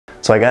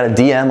So I got a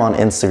DM on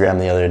Instagram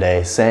the other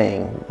day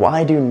saying,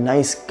 why do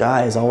nice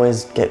guys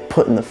always get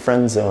put in the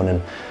friend zone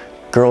and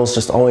girls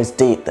just always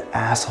date the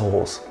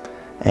assholes?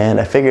 And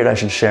I figured I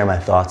should share my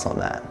thoughts on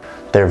that.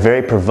 They're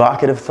very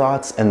provocative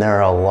thoughts and there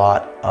are a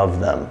lot of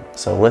them.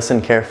 So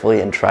listen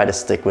carefully and try to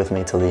stick with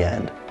me till the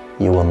end.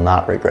 You will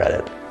not regret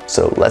it.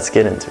 So let's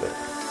get into it.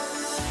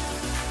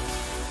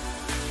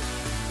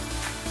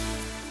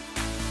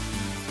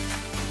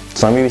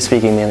 So I'm going to be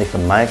speaking mainly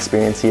from my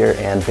experience here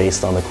and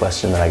based on the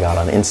question that I got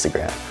on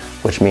Instagram,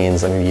 which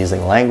means I'm going to be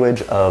using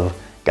language of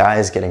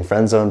guys getting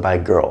friend-zoned by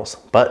girls.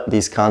 But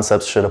these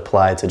concepts should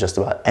apply to just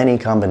about any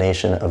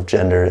combination of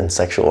gender and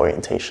sexual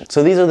orientation.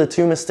 So these are the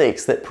two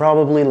mistakes that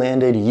probably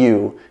landed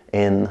you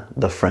in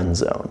the friend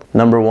zone.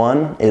 Number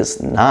one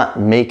is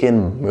not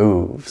making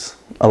moves.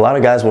 A lot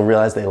of guys will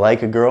realize they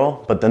like a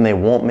girl, but then they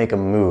won't make a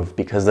move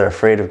because they're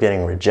afraid of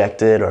getting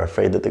rejected or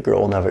afraid that the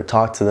girl will never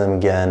talk to them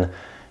again.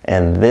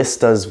 And this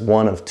does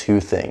one of two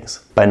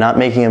things. By not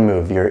making a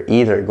move, you're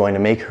either going to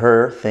make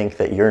her think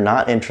that you're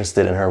not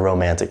interested in her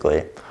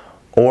romantically,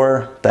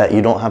 or that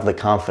you don't have the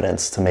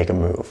confidence to make a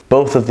move.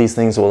 Both of these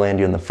things will land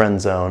you in the friend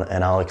zone,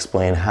 and I'll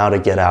explain how to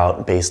get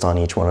out based on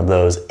each one of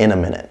those in a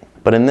minute.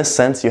 But in this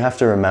sense, you have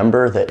to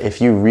remember that if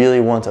you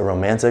really want a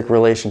romantic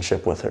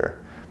relationship with her,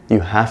 you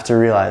have to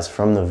realize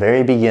from the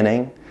very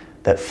beginning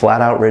that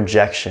flat-out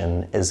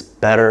rejection is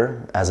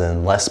better, as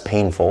in less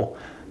painful,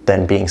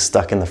 than being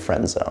stuck in the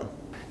friend zone.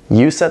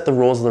 You set the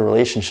rules of the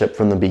relationship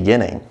from the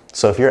beginning.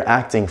 So if you're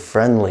acting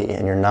friendly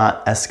and you're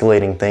not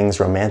escalating things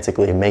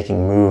romantically,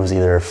 making moves,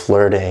 either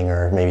flirting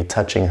or maybe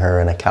touching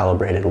her in a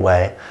calibrated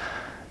way,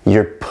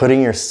 you're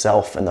putting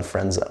yourself in the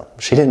friend zone.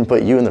 She didn't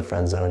put you in the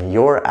friend zone.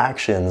 Your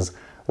actions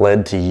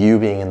led to you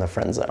being in the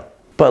friend zone.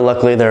 But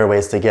luckily there are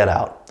ways to get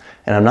out.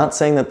 And I'm not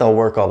saying that they'll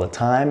work all the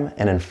time.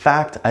 And in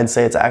fact, I'd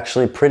say it's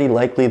actually pretty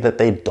likely that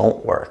they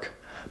don't work.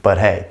 But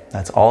hey,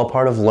 that's all a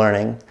part of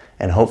learning.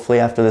 And hopefully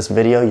after this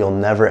video, you'll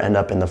never end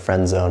up in the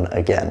friend zone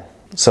again.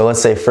 So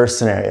let's say first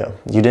scenario,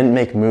 you didn't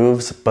make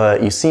moves,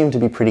 but you seem to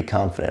be pretty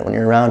confident. When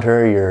you're around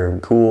her, you're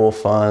cool,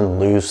 fun,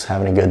 loose,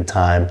 having a good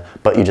time,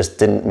 but you just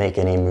didn't make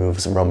any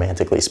moves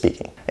romantically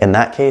speaking. In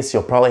that case,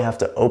 you'll probably have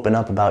to open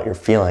up about your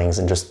feelings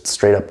and just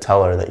straight up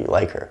tell her that you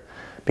like her.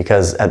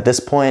 Because at this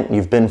point,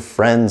 you've been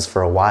friends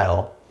for a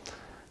while.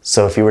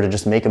 So if you were to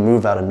just make a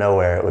move out of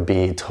nowhere, it would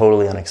be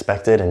totally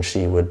unexpected and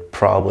she would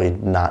probably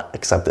not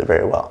accept it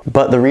very well.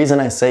 But the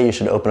reason I say you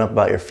should open up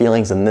about your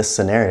feelings in this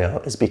scenario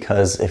is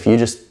because if you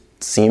just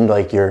seemed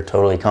like you're a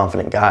totally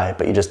confident guy,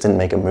 but you just didn't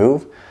make a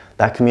move,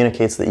 that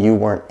communicates that you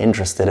weren't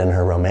interested in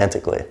her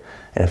romantically.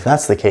 And if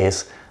that's the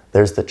case,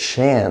 there's the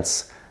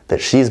chance that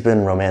she's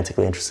been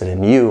romantically interested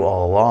in you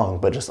all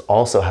along, but just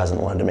also hasn't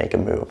wanted to make a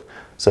move.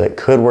 So it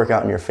could work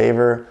out in your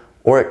favor,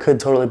 or it could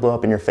totally blow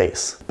up in your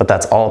face. But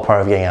that's all part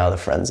of getting out of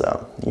the friend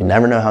zone. You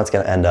never know how it's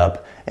gonna end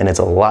up, and it's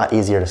a lot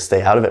easier to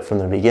stay out of it from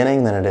the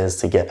beginning than it is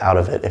to get out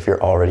of it if you're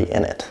already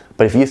in it.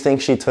 But if you think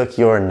she took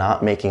your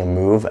not making a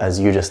move as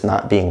you just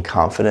not being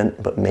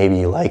confident, but maybe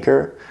you like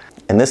her,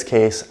 in this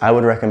case, I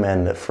would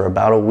recommend that for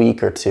about a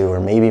week or two, or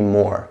maybe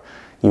more,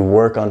 you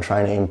work on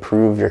trying to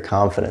improve your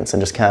confidence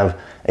and just kind of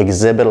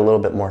exhibit a little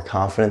bit more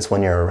confidence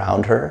when you're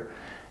around her,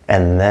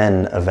 and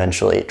then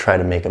eventually try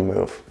to make a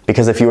move.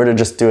 Because if you were to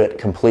just do it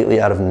completely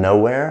out of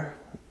nowhere,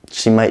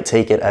 she might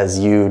take it as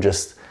you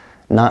just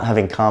not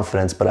having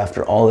confidence, but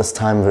after all this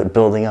time of it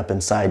building up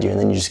inside you, and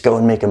then you just go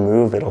and make a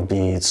move, it'll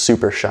be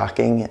super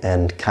shocking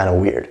and kind of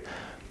weird.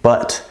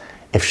 But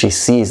if she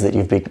sees that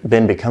you've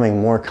been becoming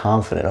more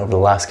confident over the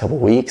last couple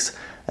weeks,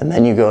 and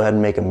then you go ahead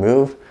and make a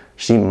move,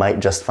 she might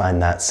just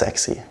find that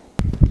sexy.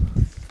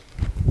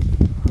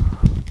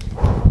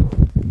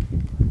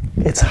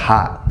 It's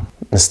hot.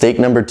 Mistake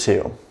number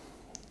two,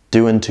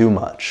 doing too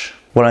much.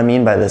 What I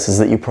mean by this is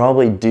that you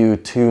probably do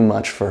too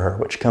much for her,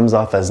 which comes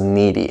off as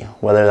needy,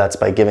 whether that's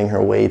by giving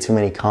her way too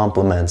many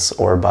compliments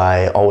or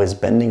by always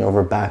bending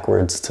over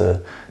backwards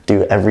to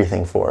do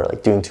everything for her,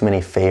 like doing too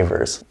many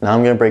favors. Now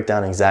I'm gonna break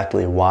down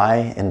exactly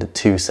why into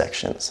two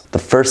sections. The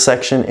first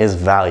section is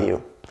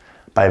value.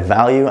 By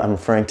value, I'm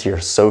referring to your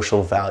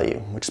social value,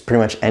 which is pretty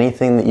much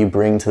anything that you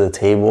bring to the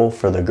table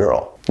for the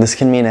girl. This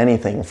can mean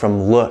anything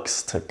from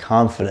looks to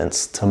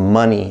confidence to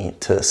money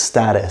to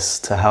status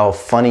to how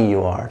funny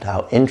you are to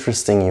how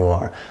interesting you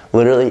are.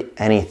 Literally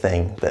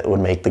anything that would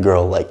make the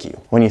girl like you.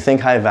 When you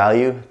think high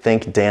value,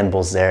 think Dan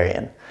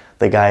Bilzerian.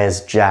 The guy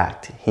is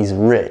jacked, he's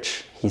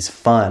rich, he's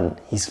fun,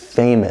 he's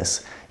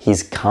famous,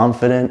 he's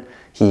confident,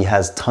 he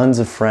has tons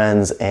of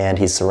friends, and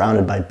he's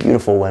surrounded by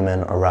beautiful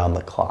women around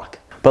the clock.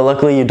 But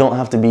luckily you don't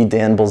have to be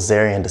Dan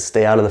Bilzerian to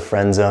stay out of the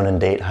friend zone and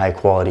date high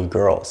quality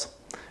girls.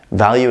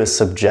 Value is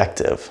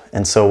subjective,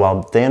 and so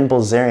while Dan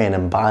Bilzerian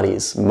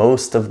embodies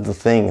most of the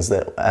things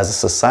that as a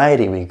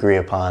society we agree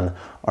upon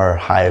are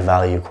high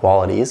value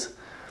qualities,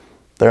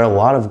 there are a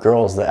lot of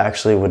girls that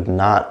actually would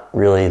not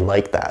really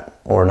like that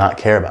or not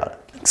care about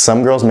it.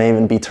 Some girls may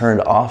even be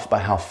turned off by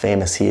how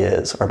famous he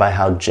is, or by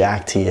how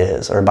jacked he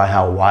is, or by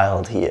how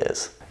wild he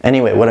is.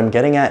 Anyway, what I'm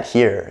getting at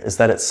here is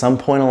that at some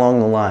point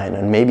along the line,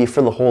 and maybe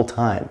for the whole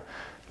time,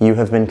 you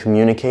have been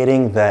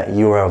communicating that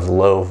you are of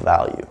low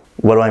value.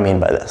 What do I mean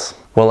by this?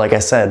 Well, like I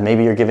said,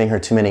 maybe you're giving her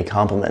too many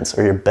compliments,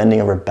 or you're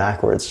bending over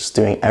backwards, just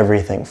doing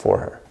everything for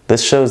her.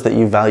 This shows that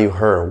you value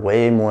her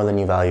way more than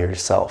you value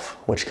yourself,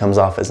 which comes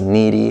off as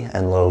needy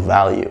and low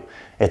value.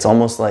 It's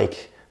almost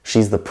like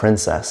she's the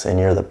princess and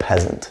you're the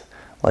peasant.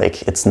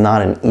 Like, it's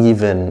not an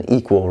even,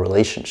 equal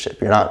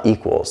relationship. You're not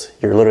equals.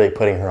 You're literally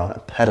putting her on a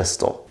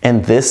pedestal.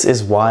 And this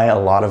is why a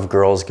lot of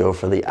girls go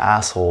for the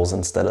assholes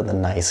instead of the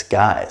nice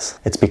guys.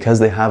 It's because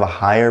they have a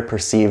higher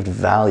perceived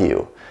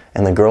value,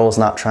 and the girl's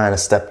not trying to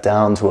step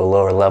down to a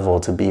lower level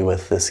to be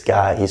with this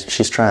guy.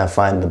 She's trying to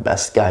find the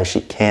best guy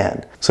she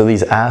can. So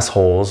these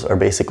assholes are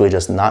basically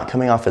just not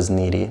coming off as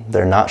needy.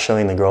 They're not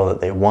showing the girl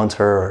that they want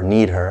her or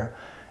need her.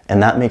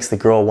 And that makes the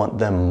girl want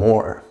them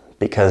more,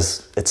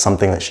 because it's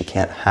something that she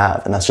can't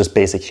have. And that's just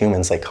basic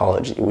human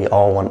psychology. We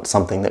all want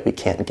something that we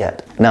can't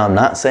get. Now, I'm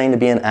not saying to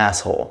be an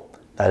asshole.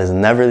 That is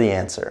never the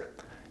answer.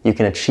 You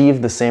can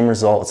achieve the same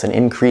results and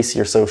increase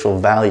your social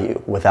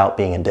value without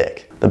being a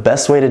dick. The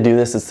best way to do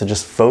this is to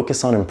just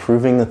focus on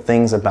improving the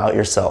things about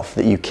yourself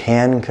that you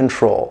can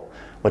control,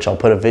 which I'll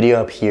put a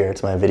video up here.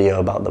 It's my video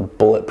about the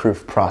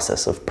bulletproof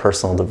process of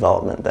personal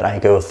development that I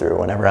go through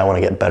whenever I want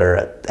to get better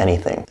at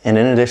anything. And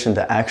in addition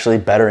to actually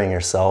bettering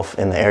yourself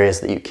in the areas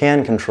that you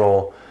can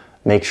control,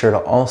 make sure to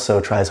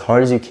also try as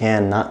hard as you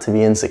can not to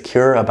be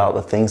insecure about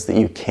the things that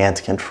you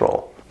can't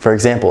control. For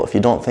example, if you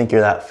don't think you're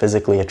that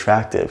physically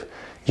attractive,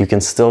 you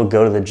can still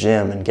go to the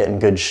gym and get in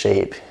good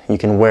shape. You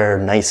can wear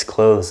nice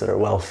clothes that are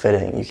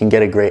well-fitting. You can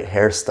get a great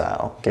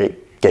hairstyle,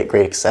 get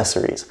great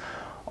accessories,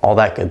 all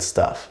that good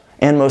stuff.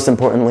 And most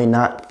importantly,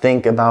 not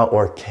think about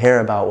or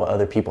care about what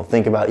other people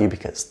think about you,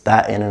 because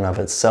that in and of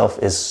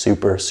itself is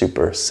super,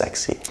 super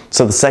sexy.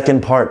 So the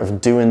second part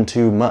of doing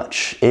too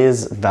much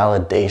is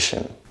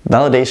validation.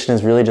 Validation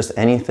is really just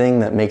anything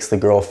that makes the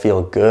girl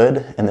feel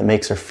good and that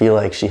makes her feel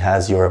like she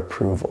has your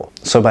approval.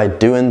 So by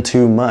doing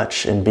too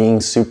much and being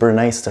super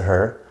nice to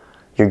her,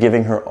 you're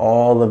giving her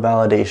all the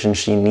validation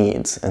she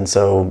needs. And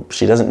so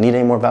she doesn't need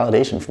any more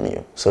validation from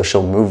you. So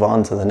she'll move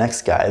on to the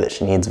next guy that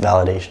she needs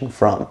validation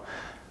from.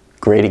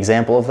 Great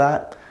example of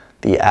that,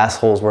 the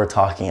assholes we're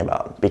talking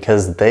about,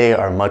 because they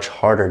are much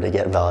harder to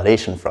get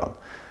validation from.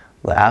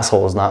 The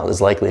asshole is not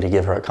as likely to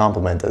give her a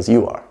compliment as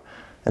you are.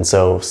 And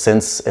so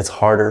since it's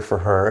harder for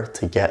her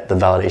to get the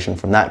validation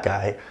from that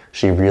guy,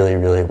 she really,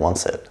 really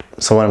wants it.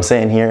 So what I'm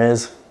saying here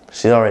is,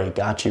 she's already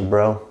got you,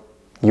 bro.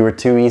 You were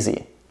too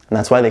easy. And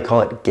that's why they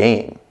call it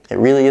game. It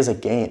really is a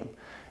game.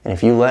 And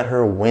if you let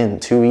her win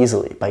too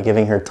easily by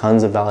giving her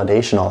tons of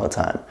validation all the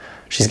time,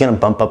 she's gonna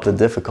bump up the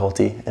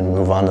difficulty and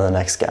move on to the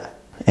next guy.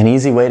 An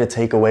easy way to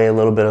take away a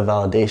little bit of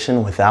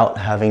validation without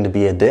having to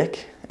be a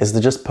dick is to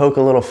just poke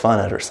a little fun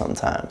at her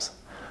sometimes.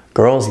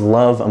 Girls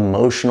love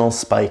emotional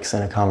spikes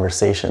in a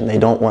conversation. They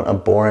don't want a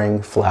boring,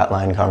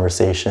 flatline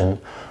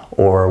conversation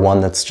or one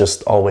that's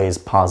just always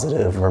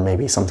positive or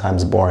maybe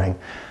sometimes boring.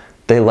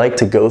 They like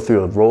to go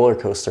through a roller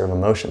coaster of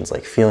emotions,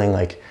 like feeling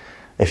like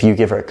if you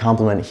give her a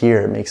compliment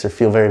here, it makes her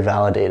feel very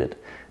validated.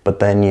 But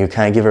then you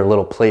kind of give her a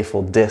little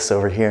playful diss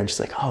over here and she's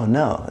like, oh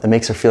no. It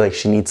makes her feel like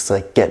she needs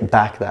to get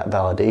back that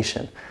validation.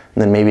 And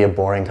then maybe a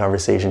boring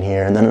conversation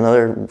here and then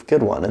another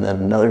good one and then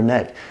another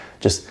neg.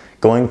 Just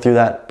going through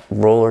that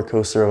roller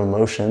coaster of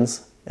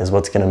emotions is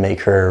what's gonna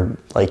make her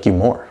like you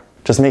more.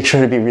 Just make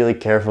sure to be really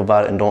careful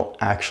about it and don't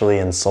actually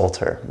insult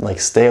her. Like,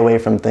 stay away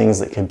from things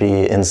that could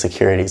be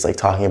insecurities, like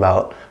talking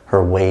about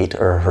her weight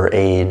or her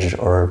age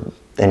or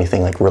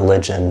anything like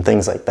religion,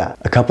 things like that.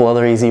 A couple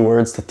other easy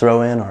words to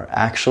throw in are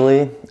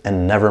actually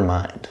and never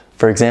mind.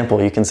 For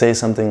example, you can say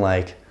something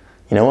like,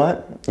 you know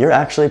what, you're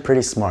actually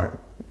pretty smart.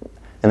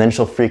 And then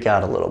she'll freak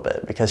out a little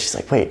bit because she's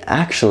like, wait,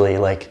 actually,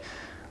 like,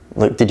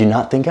 did you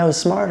not think I was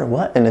smart or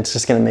what? And it's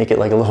just gonna make it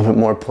like a little bit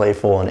more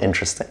playful and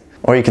interesting.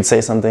 Or you could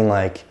say something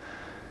like,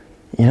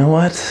 you know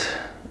what?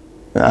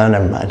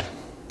 Never mind.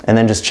 And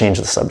then just change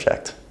the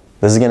subject.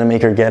 This is gonna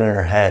make her get in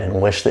her head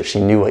and wish that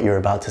she knew what you were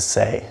about to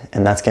say.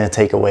 And that's gonna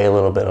take away a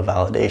little bit of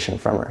validation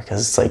from her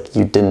because it's like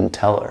you didn't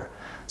tell her.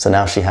 So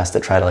now she has to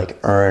try to like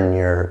earn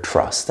your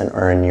trust and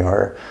earn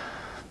your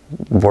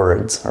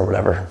words or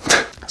whatever.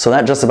 So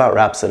that just about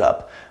wraps it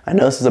up. I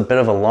know this is a bit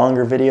of a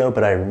longer video,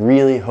 but I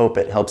really hope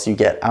it helps you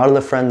get out of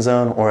the friend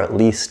zone or at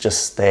least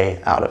just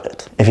stay out of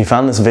it. If you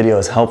found this video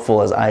as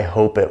helpful as I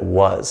hope it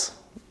was,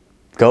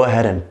 go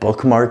ahead and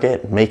bookmark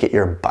it, make it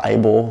your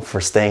Bible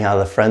for staying out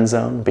of the friend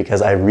zone,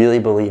 because I really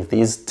believe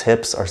these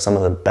tips are some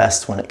of the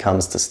best when it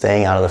comes to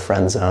staying out of the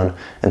friend zone,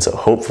 and so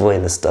hopefully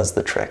this does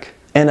the trick.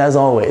 And as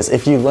always,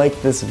 if you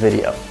liked this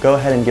video, go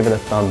ahead and give it a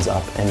thumbs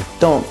up, and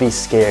don't be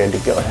scared to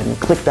go ahead and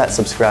click that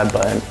subscribe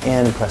button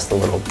and press the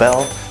little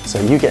bell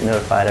so you get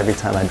notified every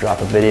time I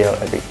drop a video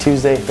every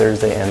Tuesday,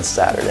 Thursday, and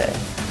Saturday.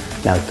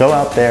 Now go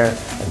out there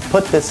and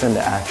put this into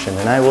action,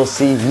 and I will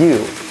see you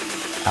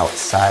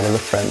outside of the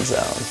friend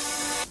zone.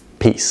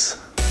 Peace.